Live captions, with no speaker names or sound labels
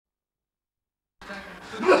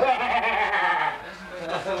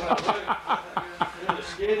And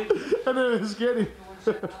then it scared him.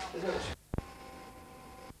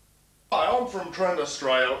 Hi, I'm from Trent,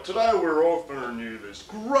 Australia. Today we're offering you this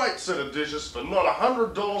great set of dishes for not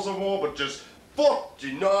 $100 or more, but just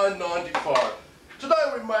 $49.95. Today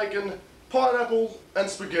we're making pineapple and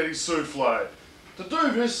spaghetti souffle. To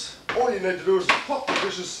do this, all you need to do is pop the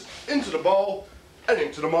dishes into the bowl and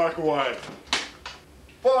into the microwave.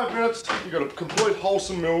 5 minutes, you've got a complete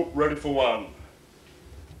wholesome meal ready for one.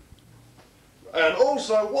 And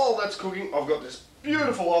also, while that's cooking, I've got this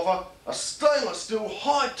beautiful offer: a stainless steel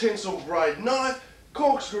high tensile grade knife,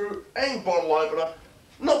 corkscrew and bottle opener,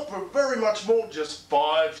 not for very much more, just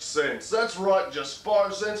 5 cents. That's right, just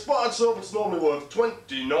 5 cents. By itself it's normally worth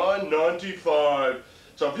 $29.95.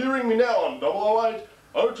 So if you ring me now on 008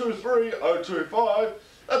 023 025,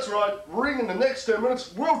 that's right, ring in the next 10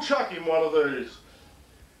 minutes, we'll chuck in one of these.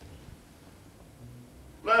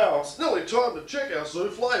 Now, it's nearly time to check our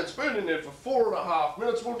souffle. It's been in there for 4.5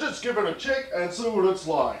 minutes. We'll just give it a check and see what it's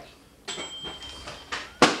like.